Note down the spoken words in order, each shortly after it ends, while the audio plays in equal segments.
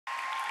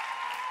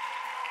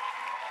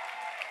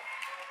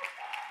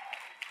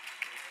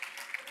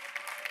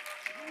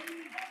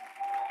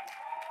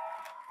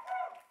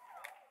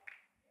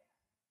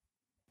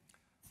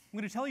I'm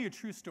going to tell you a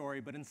true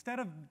story, but instead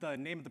of the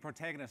name of the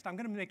protagonist, I'm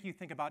going to make you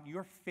think about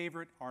your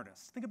favorite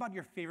artist. Think about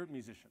your favorite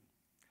musician.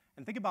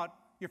 And think about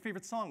your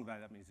favorite song by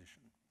that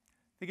musician.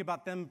 Think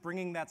about them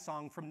bringing that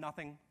song from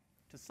nothing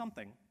to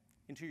something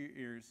into your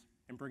ears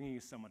and bringing you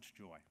so much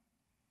joy.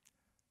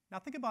 Now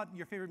think about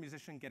your favorite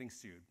musician getting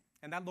sued,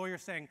 and that lawyer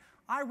saying,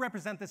 I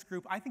represent this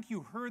group, I think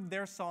you heard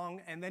their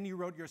song, and then you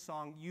wrote your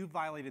song, you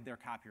violated their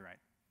copyright.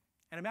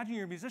 And imagine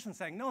your musician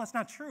saying, no, that's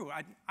not true.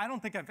 I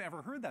don't think I've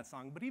ever heard that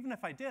song, but even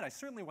if I did, I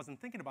certainly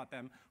wasn't thinking about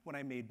them when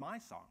I made my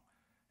song.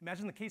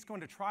 Imagine the case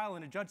going to trial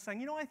and a judge saying,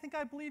 you know, I think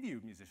I believe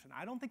you, musician.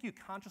 I don't think you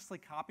consciously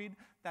copied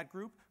that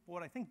group, but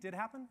what I think did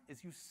happen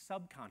is you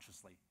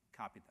subconsciously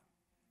copied them.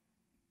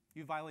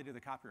 You violated the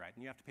copyright,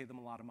 and you have to pay them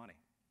a lot of money.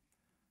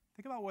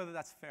 Think about whether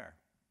that's fair.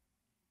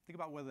 Think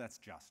about whether that's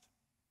just.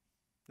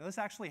 Now, this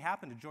actually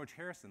happened to George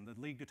Harrison, the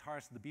lead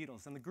guitarist of the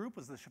Beatles, and the group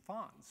was the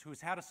Chiffons,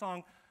 who's had a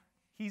song,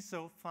 He's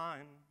So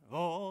Fine,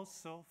 Oh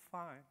So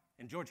Fine.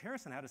 And George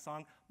Harrison had a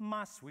song,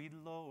 My Sweet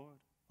Lord,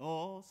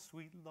 Oh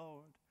Sweet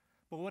Lord.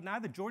 But what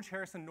neither George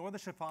Harrison nor the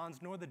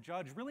Chiffons nor the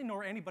judge, really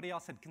nor anybody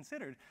else had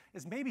considered,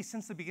 is maybe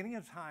since the beginning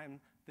of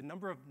time, the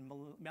number of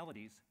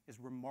melodies is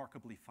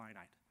remarkably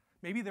finite.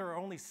 Maybe there are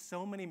only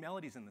so many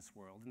melodies in this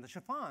world, and the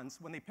Chiffons,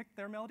 when they picked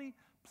their melody,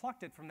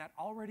 plucked it from that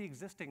already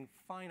existing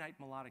finite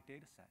melodic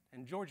data set.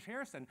 And George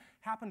Harrison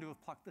happened to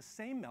have plucked the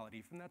same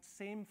melody from that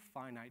same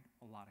finite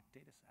melodic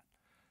data set.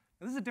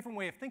 Now, this is a different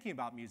way of thinking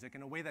about music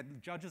in a way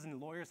that judges and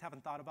lawyers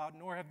haven't thought about,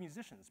 nor have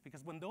musicians,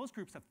 because when those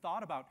groups have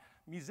thought about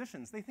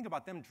musicians, they think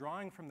about them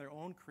drawing from their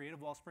own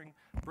creative wellspring,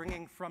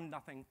 bringing from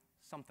nothing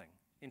something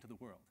into the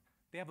world.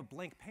 They have a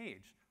blank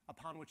page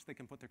upon which they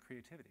can put their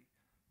creativity.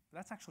 But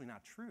that's actually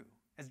not true.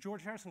 As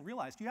George Harrison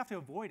realized, you have to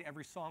avoid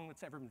every song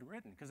that's ever been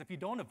written, because if you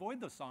don't avoid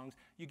those songs,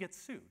 you get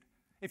sued.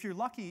 If you're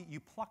lucky, you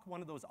pluck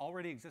one of those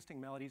already existing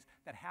melodies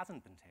that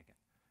hasn't been taken.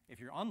 If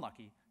you're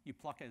unlucky, you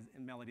pluck a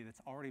melody that's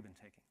already been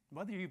taken.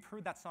 Whether you've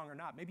heard that song or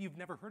not, maybe you've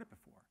never heard it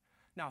before.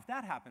 Now, if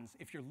that happens,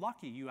 if you're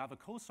lucky, you have a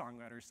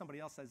co-songwriter, somebody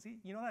else says,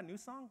 you know that new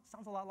song?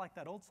 Sounds a lot like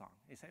that old song.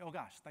 And you say, oh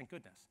gosh, thank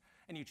goodness.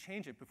 And you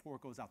change it before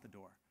it goes out the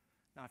door.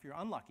 Now, if you're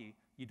unlucky,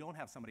 you don't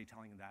have somebody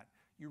telling you that.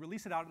 You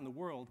release it out in the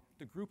world,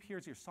 the group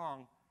hears your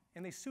song,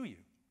 and they sue you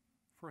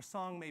for a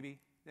song maybe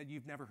that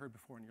you've never heard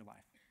before in your life.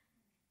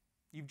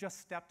 You've just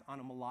stepped on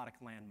a melodic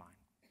landmine.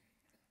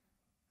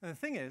 And the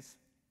thing is,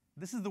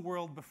 this is the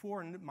world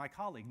before my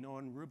colleague,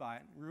 Noah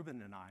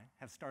Rubin, and I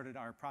have started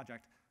our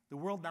project. The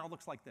world now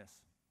looks like this.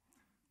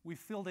 We've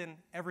filled in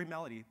every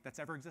melody that's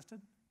ever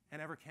existed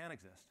and ever can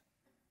exist.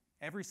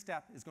 Every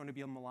step is going to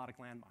be a melodic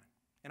landmine.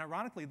 And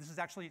ironically, this is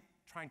actually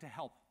trying to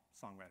help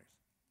songwriters.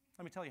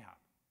 Let me tell you how.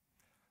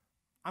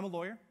 I'm a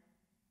lawyer,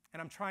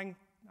 and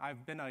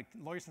I've been a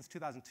lawyer since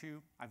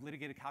 2002. I've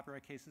litigated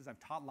copyright cases. I've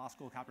taught law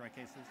school copyright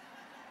cases.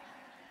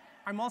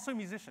 I'm also a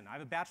musician. I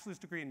have a bachelor's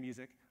degree in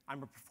music.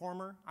 I'm a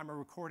performer. I'm a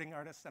recording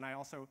artist, and I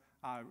also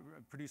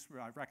produce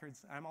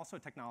records. I'm also a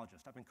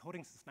technologist. I've been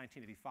coding since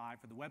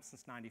 1985, for the web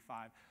since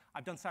 95.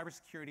 I've done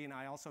cybersecurity, and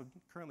I also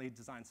currently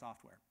design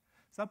software.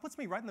 So that puts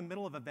me right in the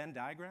middle of a Venn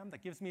diagram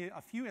that gives me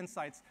a few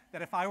insights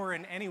that if I were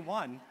in any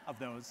one of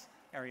those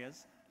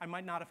areas, I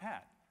might not have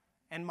had.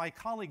 And my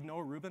colleague,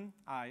 Noah Rubin,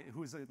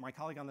 who is my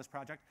colleague on this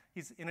project,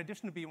 he's, in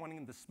addition to being one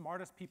of the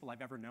smartest people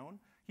I've ever known,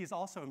 he's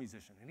also a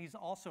musician, and he's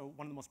also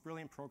one of the most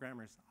brilliant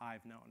programmers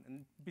I've known.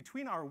 And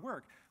between our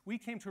work, we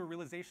came to a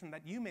realization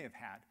that you may have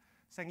had,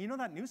 saying, you know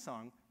that new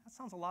song, that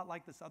sounds a lot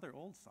like this other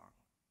old song.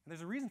 And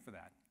there's a reason for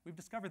that. We've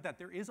discovered that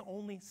there is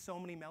only so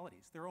many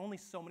melodies. There are only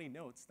so many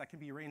notes that can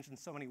be arranged in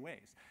so many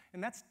ways.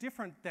 And that's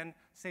different than,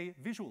 say,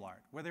 visual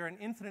art, where there are an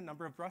infinite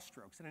number of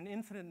brushstrokes and an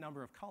infinite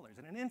number of colors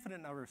and an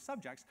infinite number of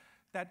subjects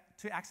that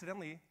to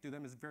accidentally do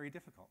them is very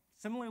difficult.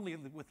 Similarly,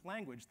 with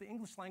language, the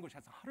English language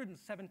has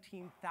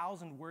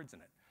 117,000 words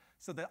in it.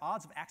 So the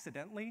odds of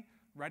accidentally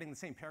writing the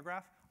same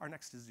paragraph are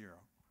next to zero.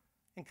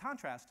 In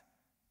contrast,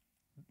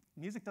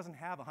 music doesn't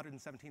have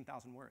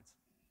 117,000 words.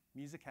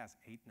 Music has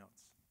 8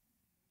 notes.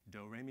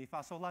 Do, re, mi,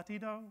 fa, sol, la, ti,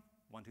 do.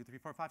 1, 2, 3,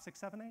 4, 5, 6,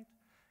 7, 8.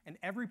 And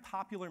every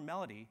popular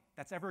melody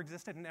that's ever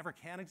existed and ever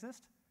can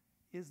exist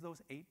is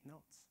those 8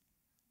 notes.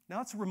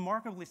 Now, it's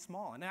remarkably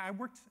small. And I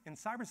worked in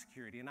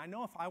cybersecurity, and I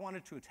know if I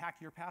wanted to attack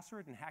your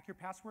password and hack your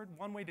password,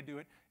 one way to do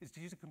it is to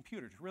use a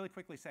computer to really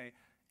quickly say,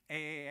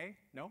 AAA,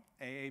 no,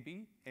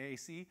 AAB,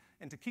 AAC,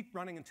 and to keep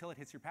running until it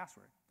hits your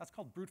password. That's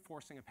called brute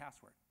forcing a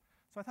password.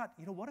 So I thought,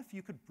 you know, what if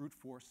you could brute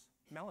force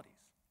melodies?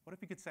 What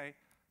if you could say,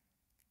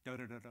 do,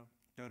 do, do, do,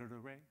 do, do, do,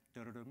 re,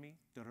 do, do, do, mi,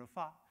 do, do,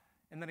 fa,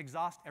 and then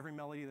exhaust every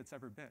melody that's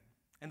ever been.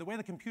 And the way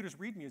the computers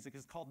read music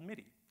is called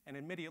MIDI. And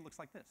in MIDI, it looks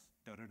like this.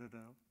 Do, do, do, do,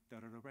 do,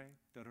 do, do, re,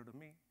 do, do, do,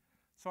 mi.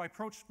 So I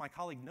approached my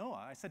colleague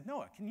Noah. I said,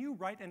 Noah, can you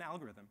write an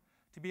algorithm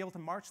to be able to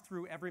march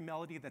through every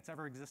melody that's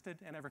ever existed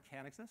and ever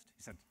can exist?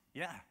 He said,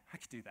 yeah, I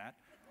could do that.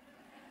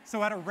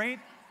 So at a rate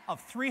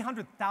of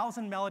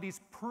 300,000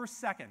 melodies per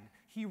second,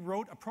 he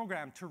wrote a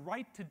program to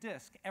write to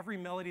disk every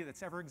melody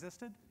that's ever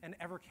existed and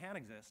ever can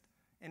exist.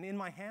 And in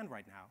my hand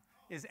right now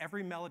is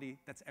every melody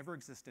that's ever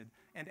existed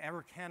and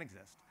ever can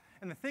exist.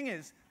 And the thing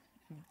is,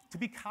 To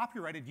be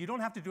copyrighted, you don't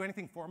have to do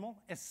anything formal.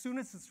 As soon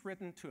as it's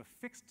written to a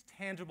fixed,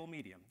 tangible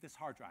medium, this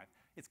hard drive,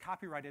 it's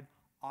copyrighted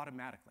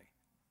automatically.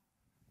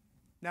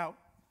 Now,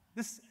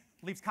 this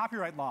leaves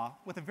copyright law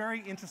with a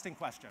very interesting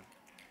question.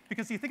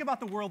 Because you think about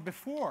the world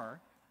before,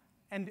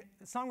 and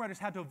songwriters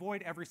had to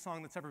avoid every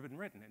song that's ever been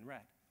written in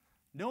red.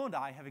 Noah and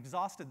I have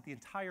exhausted the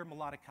entire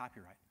melodic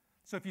copyright.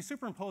 So if you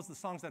superimpose the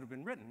songs that have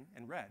been written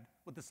in red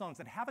with the songs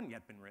that haven't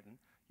yet been written,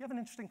 you have an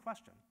interesting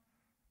question.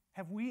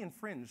 Have we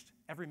infringed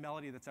every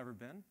melody that's ever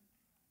been?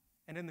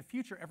 And in the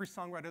future, every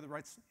songwriter that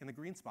writes in the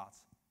green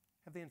spots,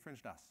 have they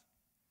infringed us?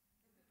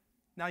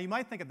 Now, you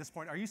might think at this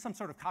point, are you some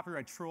sort of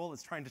copyright troll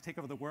that's trying to take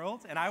over the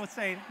world? And I would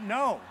say,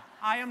 no,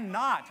 I am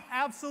not.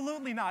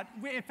 Absolutely not.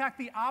 In fact,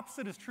 the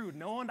opposite is true.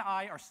 Noah and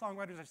I are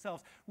songwriters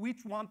ourselves. We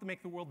want to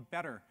make the world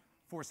better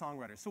for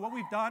songwriters. So what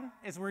we've done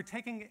is we're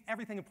taking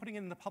everything and putting it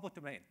in the public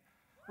domain.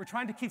 We're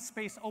trying to keep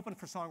space open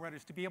for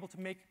songwriters to be able to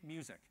make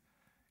music.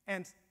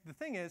 And the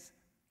thing is,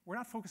 we're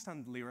not focused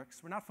on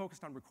lyrics. We're not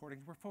focused on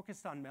recordings. We're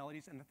focused on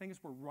melodies. And the thing is,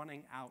 we're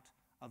running out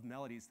of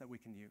melodies that we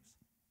can use.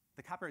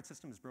 The copyright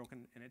system is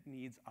broken, and it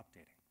needs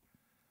updating.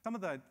 Some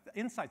of the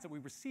insights that we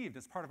received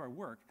as part of our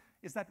work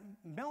is that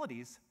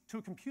melodies to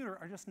a computer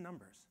are just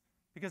numbers,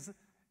 because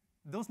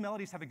those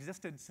melodies have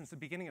existed since the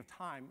beginning of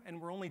time, and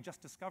we're only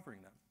just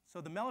discovering them.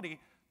 So the melody,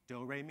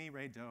 do, re, mi,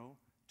 re, do,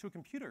 to a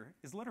computer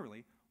is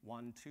literally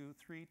 1, 2,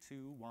 3,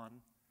 2, 1.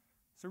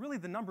 So really,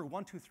 the number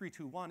 1, 2, 3,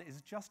 2, 1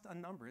 is just a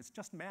number. It's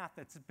just math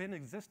that's been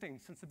existing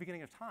since the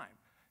beginning of time.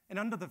 And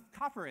under the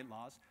copyright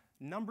laws,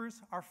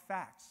 numbers are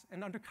facts.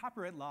 And under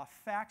copyright law,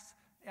 facts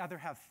either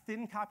have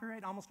thin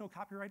copyright, almost no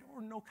copyright,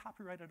 or no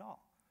copyright at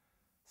all.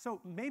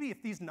 So maybe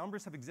if these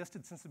numbers have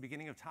existed since the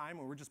beginning of time,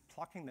 or we're just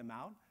plucking them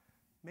out,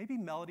 maybe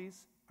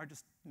melodies are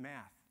just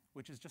math,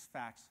 which is just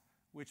facts,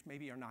 which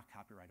maybe are not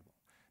copyrightable.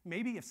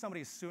 Maybe if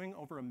somebody is suing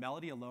over a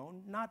melody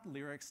alone, not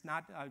lyrics,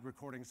 not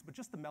recordings, but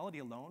just the melody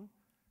alone,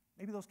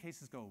 maybe those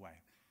cases go away.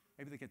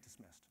 Maybe they get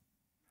dismissed.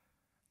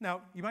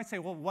 Now, you might say,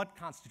 well, what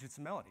constitutes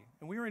a melody?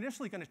 And we were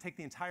initially going to take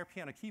the entire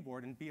piano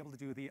keyboard and be able to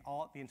do the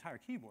entire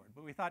keyboard.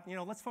 But we thought,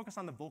 let's focus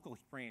on the vocal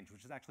range,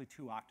 which is actually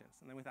 2 octaves.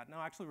 And then we thought, no,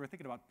 actually, we're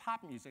thinking about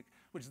pop music,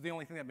 which is the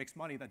only thing that makes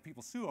money that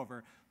people sue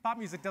over. Pop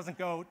music doesn't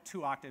go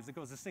 2 octaves. It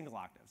goes a single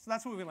octave. So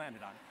that's what we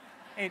landed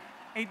on.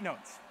 Eight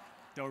notes.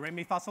 Do, re,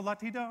 mi, fa, sol, la,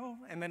 ti, do.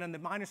 And then on the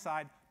minor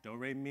side, do,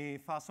 re, mi,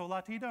 fa, sol,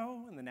 la, ti,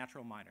 do, in the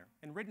natural minor.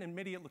 And written in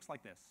MIDI, it looks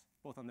like this,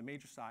 both on the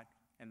major side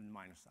and the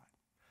minor side.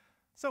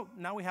 So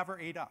now we have our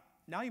 8 up.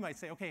 Now you might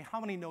say, okay, how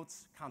many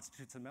notes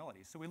constitutes a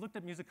melody? So we looked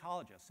at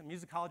musicologists, and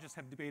musicologists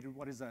have debated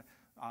what is a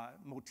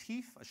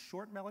motif, a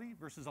short melody,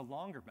 versus a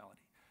longer melody.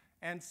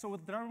 And so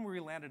the number we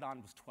landed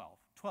on was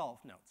 12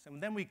 notes.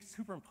 And then we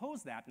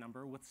superimposed that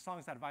number with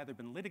songs that have either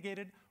been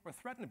litigated or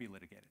threatened to be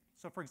litigated.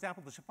 So for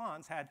example, the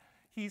Chiffons had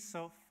He's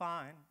So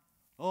Fine,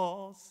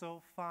 Oh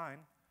So Fine,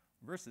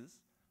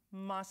 versus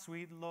My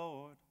Sweet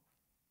Lord,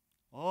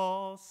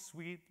 Oh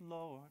Sweet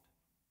Lord.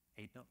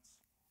 8 notes.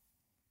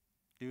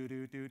 Do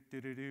do do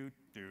do do do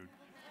do.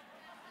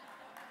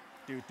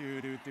 Do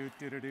do do do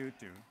do do do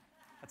do.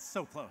 That's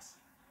so close.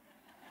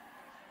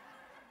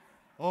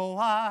 Oh,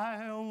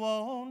 I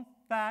won't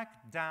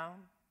back down.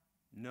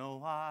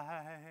 No,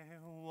 I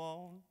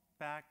won't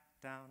back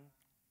down.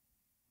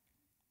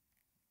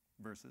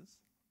 Verses.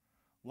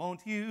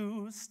 Won't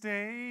you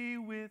stay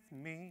with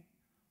me?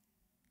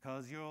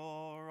 'Cause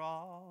you're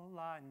all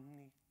I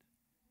need.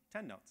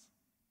 10 notes.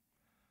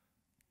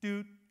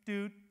 Do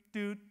do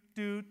do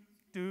do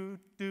do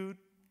do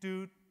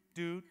do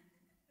do.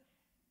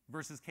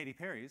 Versus Katy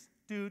Perry's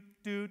do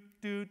do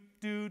do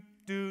do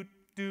do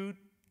do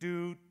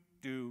do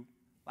do.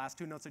 Last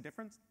 2 notes are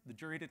different. The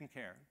jury didn't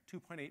care.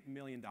 $2.8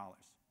 million.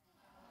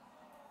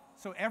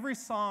 So every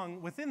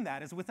song within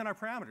that is within our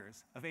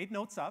parameters of 8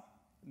 notes up,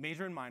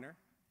 major and minor,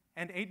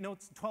 and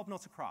 12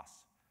 notes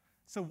across.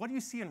 So what you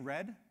see in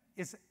red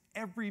is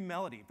every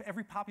melody,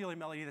 every popular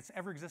melody that's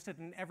ever existed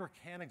and ever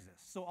can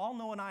exist. So all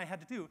Noah and I had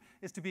to do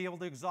is to be able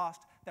to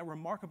exhaust that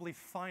remarkably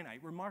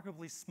finite,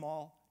 remarkably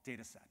small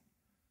data set.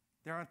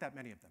 There aren't that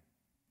many of them.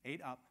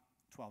 8 up,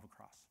 12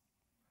 across.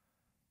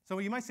 So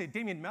you might say,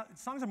 Damien,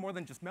 songs are more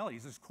than just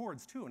melodies, there's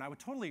chords too, and I would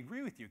totally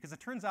agree with you, because it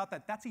turns out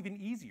that that's even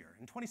easier.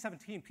 In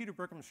 2017, Peter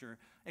Berkhamshire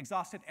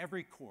exhausted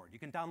every chord. You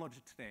can download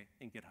it today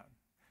in GitHub.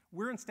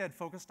 We're instead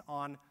focused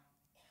on,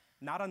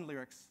 not on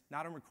lyrics,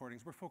 not on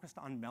recordings, we're focused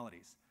on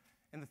melodies.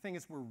 And the thing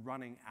is, we're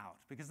running out,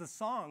 because the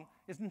song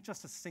isn't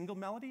just a single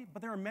melody,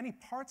 but there are many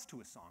parts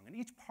to a song, and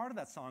each part of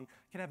that song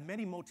can have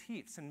many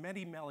motifs and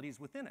many melodies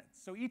within it.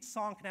 So each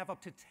song can have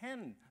up to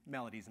 10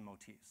 melodies and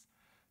motifs.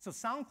 So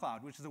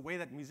SoundCloud, which is a way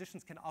that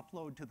musicians can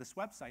upload to this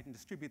website and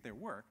distribute their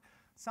work,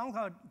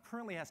 SoundCloud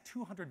currently has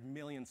 200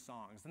 million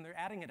songs, and they're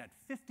adding it at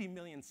 50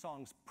 million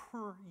songs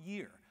per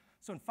year.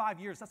 So in 5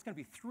 years, that's going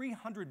to be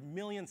 300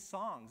 million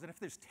songs. And if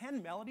there's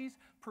 10 melodies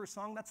per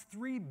song, that's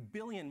 3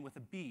 billion with a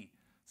B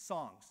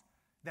songs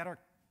that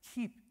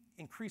keep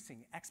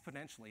increasing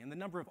exponentially, and the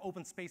number of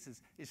open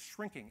spaces is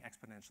shrinking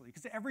exponentially,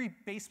 because every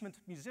basement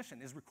musician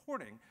is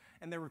recording,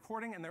 and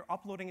they're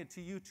uploading it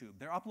to YouTube,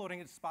 they're uploading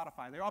it to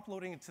Spotify, they're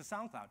uploading it to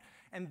SoundCloud,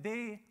 and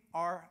they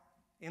are,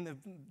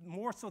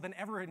 more so than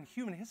ever in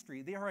human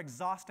history, they are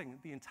exhausting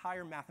the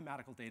entire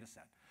mathematical data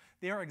set.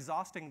 They are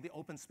exhausting the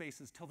open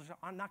spaces till there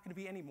are not going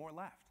to be any more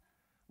left.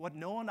 What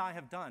Noah and I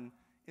have done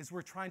is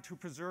we're trying to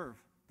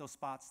preserve those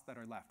spots that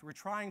are left. We're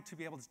trying to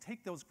be able to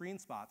take those green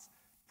spots,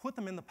 put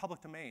them in the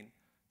public domain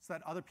so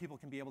that other people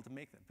can be able to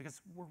make them,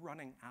 because we're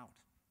running out.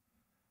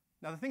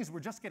 Now, the thing is, we're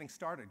just getting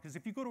started, because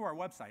if you go to our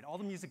website,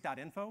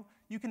 allthemusic.info,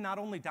 you can not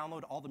only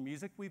download all the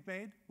music we've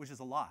made, which is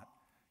a lot,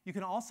 you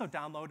can also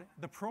download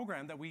the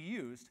program that we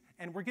used,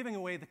 and we're giving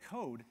away the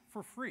code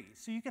for free,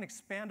 so you can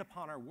expand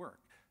upon our work.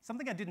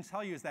 Something I didn't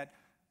tell you is that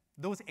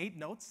those 8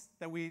 notes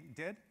that we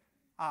did,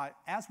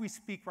 as we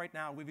speak right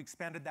now, we've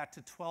expanded that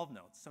to 12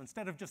 notes. So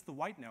instead of just the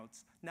white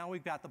notes, now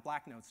we've got the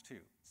black notes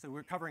too. So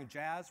we're covering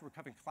jazz, we're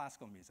covering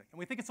classical music. And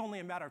we think it's only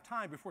a matter of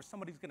time before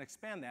somebody's going to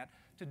expand that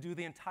to do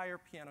the entire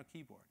piano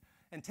keyboard.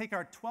 And take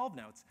our 12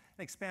 notes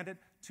and expand it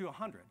to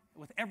 100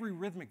 with every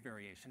rhythmic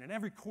variation and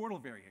every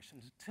chordal variation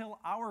until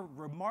our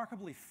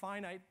remarkably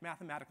finite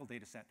mathematical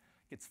data set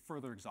gets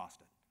further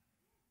exhausted.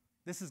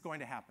 This is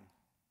going to happen.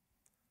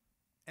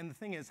 And the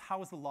thing is,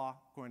 how is the law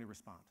going to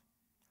respond?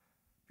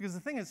 Because the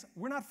thing is,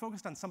 we're not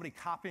focused on somebody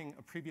copying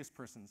a previous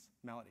person's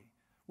melody.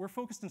 We're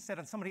focused instead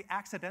on somebody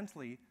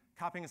accidentally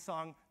copying a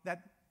song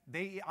that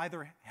they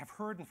either have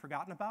heard and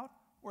forgotten about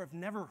or have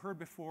never heard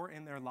before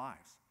in their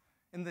lives.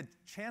 And the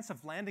chance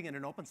of landing in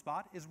an open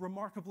spot is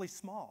remarkably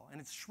small, and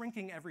it's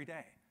shrinking every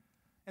day.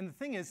 And the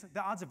thing is,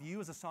 the odds of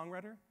you as a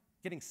songwriter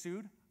getting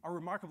sued are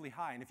remarkably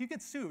high. And if you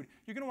get sued,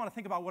 you're going to want to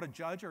think about what a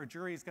judge or a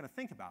jury is going to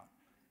think about.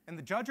 And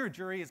the judge or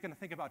jury is going to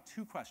think about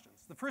 2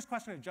 questions. The first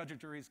question a judge or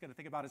jury is going to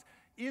think about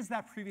is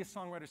that previous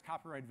songwriter's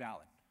copyright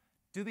valid?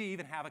 Do they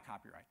even have a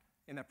copyright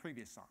in that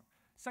previous song?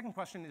 Second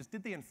question is,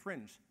 did they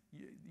infringe?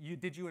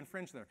 Did you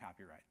infringe their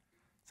copyright?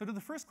 So to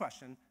the first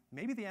question,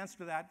 maybe the answer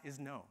to that is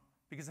no.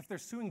 Because if they're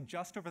suing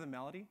just over the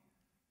melody,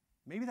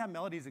 maybe that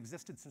melody has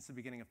existed since the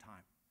beginning of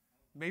time.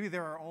 Maybe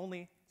there are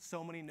only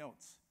so many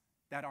notes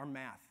that are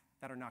math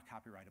that are not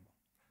copyrightable.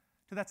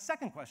 To that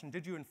second question,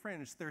 did you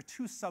infringe, there are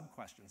 2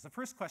 sub-questions. The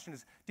first question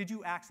is, did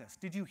you access,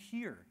 did you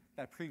hear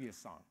that previous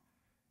song?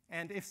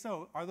 And if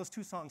so, are those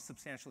 2 songs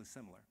substantially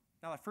similar?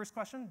 Now, that first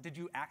question, did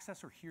you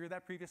access or hear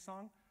that previous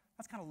song?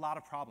 That's got a lot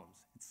of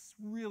problems. It's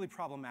really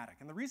problematic.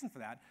 And the reason for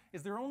that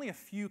is there are only a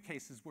few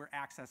cases where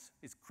access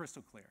is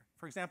crystal clear.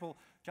 For example,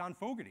 John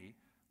Fogerty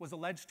was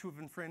alleged to have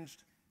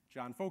infringed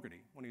John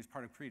Fogerty when he was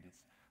part of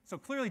Creedence. So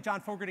clearly, John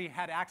Fogerty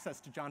had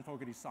access to John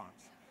Fogerty's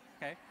songs.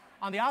 Okay?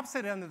 On the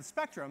opposite end of the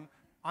spectrum,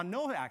 on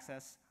no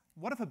access,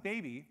 what if a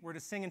baby were to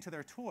sing into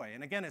their toy?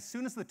 And again, as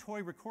soon as the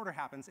toy recorder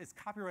happens, it's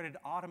copyrighted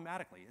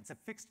automatically. It's a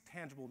fixed,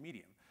 tangible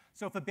medium.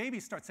 So if a baby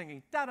starts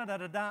singing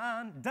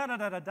da-da-da-da-da,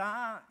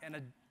 da-da-da-da-da, and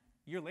a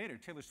year later,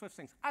 Taylor Swift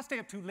sings, I stay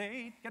up too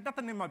late, got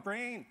nothing in my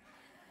brain.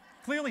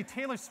 Clearly,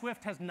 Taylor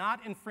Swift has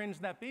not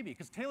infringed that baby,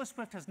 because Taylor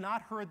Swift has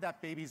not heard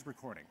that baby's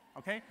recording,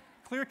 okay?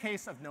 Clear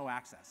case of no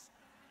access.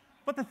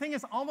 But the thing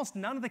is, almost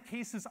none of the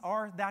cases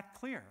are that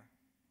clear.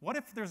 What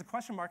if there's a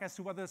question mark as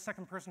to whether the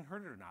second person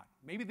heard it or not?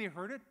 Maybe they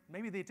heard it,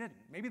 maybe they didn't.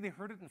 Maybe they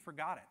heard it and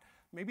forgot it.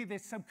 Maybe they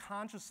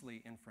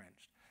subconsciously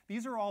infringed.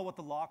 These are all what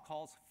the law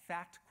calls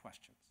fact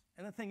questions.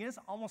 And the thing is,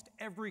 almost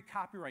every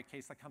copyright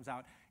case that comes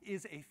out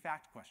is a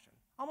fact question.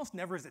 Almost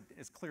never is it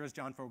as clear as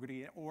John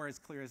Fogerty or as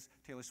clear as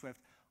Taylor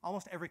Swift.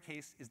 Almost every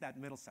case is that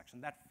middle section,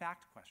 that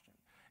fact question.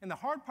 And the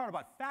hard part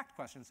about fact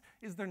questions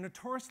is they're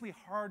notoriously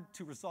hard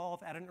to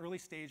resolve at an early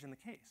stage in the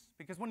case.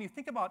 Because when you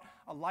think about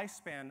a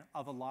lifespan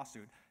of a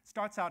lawsuit, it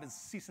starts out as a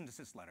cease and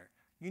desist letter.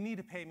 You need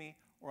to pay me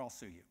or I'll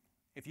sue you.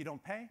 If you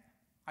don't pay,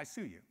 I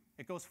sue you.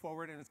 It goes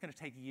forward and it's going to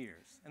take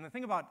years. And the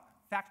thing about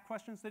fact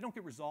questions, they don't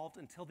get resolved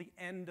until the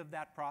end of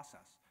that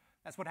process.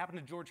 That's what happened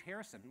to George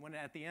Harrison when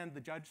at the end,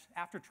 the judge,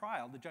 after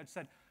trial, the judge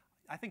said,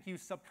 I think you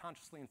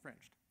subconsciously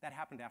infringed. That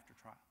happened after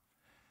trial.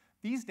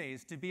 These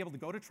days, to be able to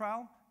go to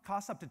trial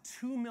costs up to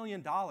 $2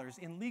 million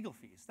in legal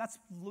fees. That's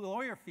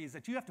lawyer fees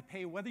that you have to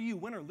pay whether you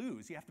win or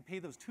lose. You have to pay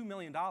those $2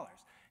 million.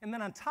 And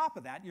then on top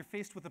of that, you're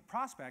faced with the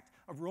prospect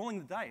of rolling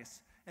the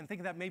dice and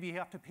thinking that maybe you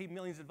have to pay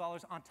millions of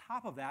dollars on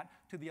top of that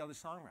to the other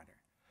songwriter.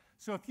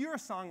 So if you're a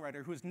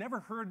songwriter who has never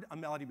heard a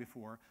melody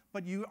before,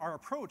 but you are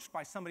approached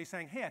by somebody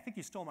saying, hey, I think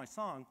you stole my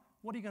song,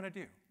 what are you going to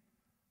do?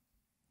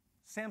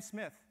 Sam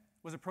Smith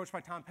was approached by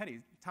Tom Petty.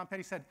 Tom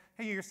Petty said,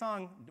 hey, your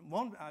song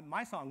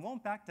my song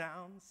won't back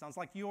down. Sounds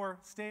like youre,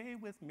 stay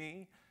with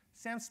me.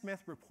 Sam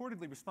Smith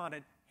reportedly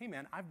responded, hey,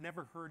 man, I've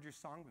never heard your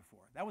song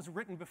before. That was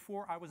written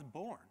before I was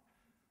born.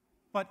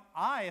 But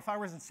if I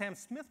was in Sam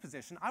Smith's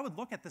position, I would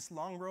look at this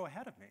long row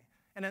ahead of me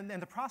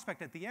and the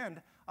prospect at the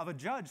end of a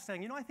judge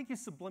saying, you know, I think you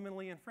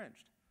subliminally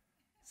infringed.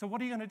 So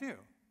what are you going to do?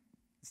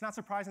 It's not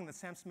surprising that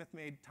Sam Smith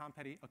made Tom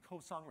Petty a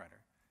co-songwriter,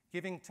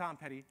 giving Tom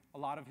Petty a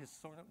lot of his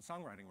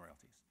songwriting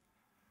royalties.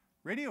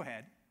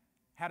 Radiohead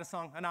had a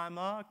song, and I'm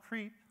a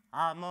creep,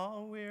 I'm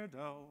a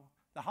weirdo.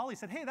 The Hollies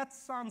said, hey, that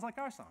sounds like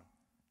our song.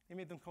 They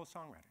made them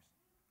co-songwriters.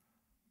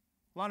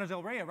 Lana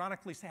Del Rey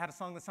ironically had a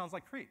song that sounds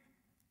like Creep,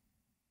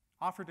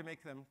 offered to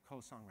make them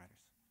co-songwriters,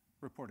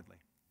 reportedly.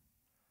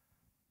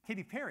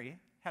 Katy Perry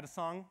had a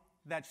song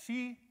that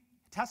she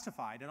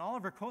testified, and all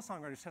of her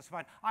co-songwriters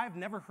testified, I've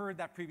never heard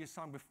that previous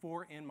song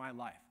before in my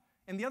life.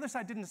 And the other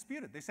side didn't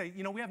dispute it. They say,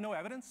 we have no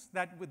evidence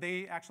that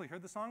they actually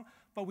heard the song,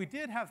 but we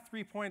did have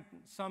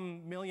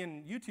 3-point-some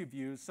million YouTube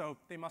views, so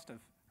they must have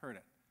heard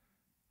it.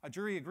 A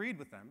jury agreed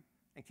with them,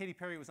 and Katy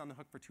Perry was on the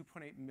hook for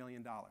 $2.8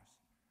 million.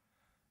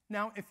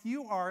 Now, if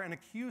you are an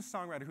accused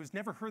songwriter who's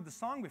never heard the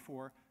song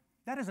before,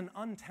 that is an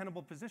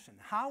untenable position.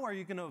 How are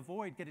you going to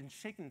avoid getting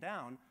shaken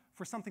down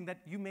for something that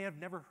you may have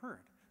never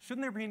heard?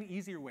 Shouldn't there be an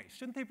easier way?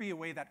 Shouldn't there be a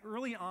way that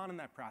early on in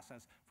that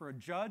process for a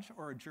judge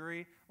or a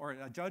jury or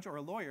a judge or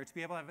a lawyer to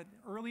be able to have an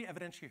early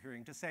evidentiary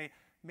hearing to say,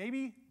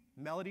 maybe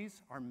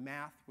melodies are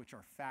math, which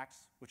are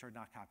facts, which are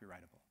not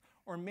copyrightable.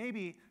 Or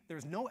maybe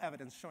there's no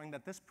evidence showing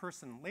that this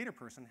person, later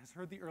person, has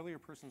heard the earlier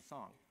person's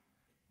song.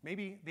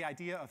 Maybe the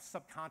idea of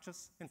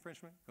subconscious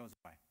infringement goes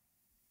away.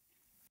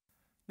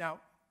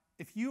 Now,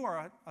 if you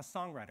are a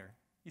songwriter,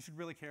 you should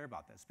really care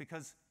about this,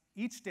 because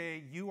each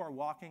day you are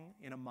walking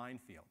in a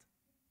minefield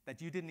that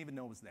you didn't even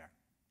know was there.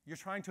 You're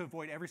trying to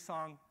avoid every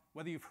song,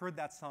 whether you've heard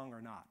that song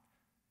or not.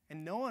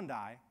 And Noah and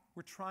I,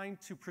 we're trying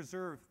to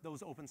preserve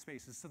those open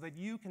spaces so that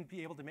you can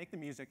be able to make the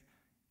music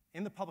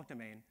in the public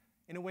domain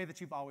in a way that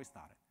you've always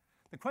thought it.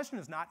 The question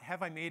is not,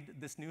 have I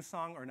made this new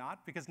song or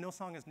not? Because no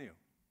song is new.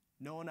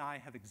 Noah and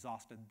I have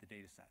exhausted the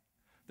data set.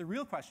 The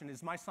real question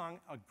is my song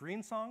a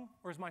green song,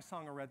 or is my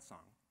song a red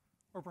song?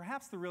 Or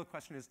perhaps the real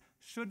question is,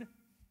 should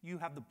you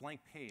have the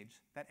blank page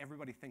that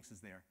everybody thinks is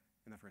there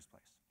in the first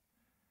place?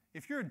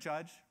 If you're a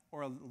judge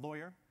or a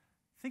lawyer,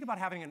 think about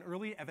having an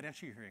early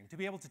evidentiary hearing to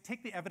be able to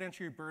take the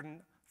evidentiary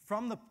burden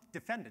from the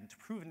defendant to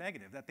prove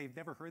negative, that they've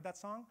never heard that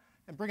song,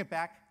 and bring it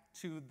back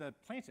to the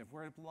plaintiff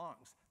where it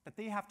belongs, that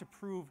they have to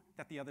prove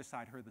that the other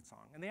side heard the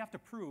song, and they have to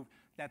prove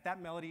that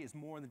that melody is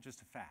more than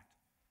just a fact.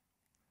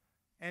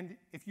 And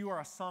if you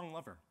are a song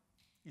lover,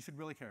 you should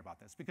really care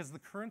about this, because the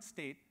current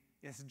state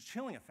is a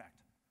chilling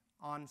effect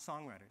on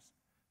songwriters.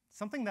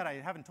 Something that I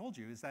haven't told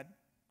you is that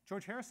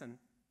George Harrison,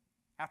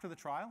 after the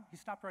trial, he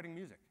stopped writing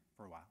music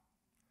for a while.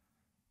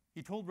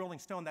 He told Rolling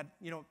Stone that,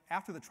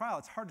 after the trial,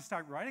 it's hard to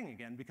start writing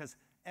again because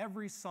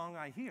every song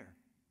I hear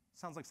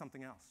sounds like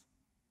something else.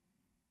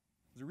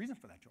 There's a reason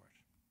for that, George.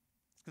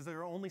 It's because there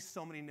are only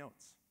so many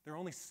notes. There are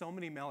only so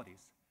many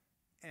melodies,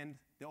 and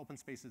the open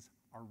spaces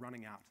are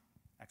running out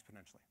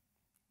exponentially.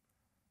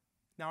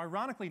 Now,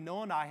 ironically,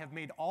 Noah and I have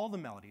made all the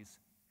melodies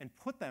and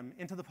put them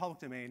into the public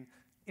domain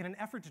in an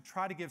effort to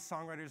try to give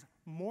songwriters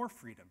more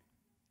freedom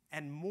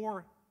and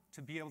more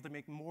to be able to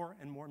make more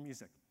and more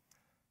music,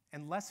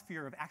 and less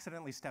fear of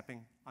accidentally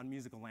stepping on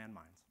musical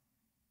landmines.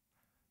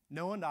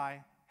 Noah and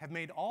I have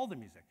made all the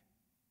music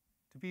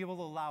to be able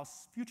to allow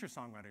future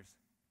songwriters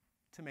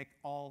to make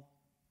all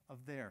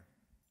of their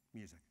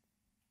music.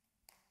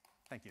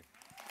 Thank you.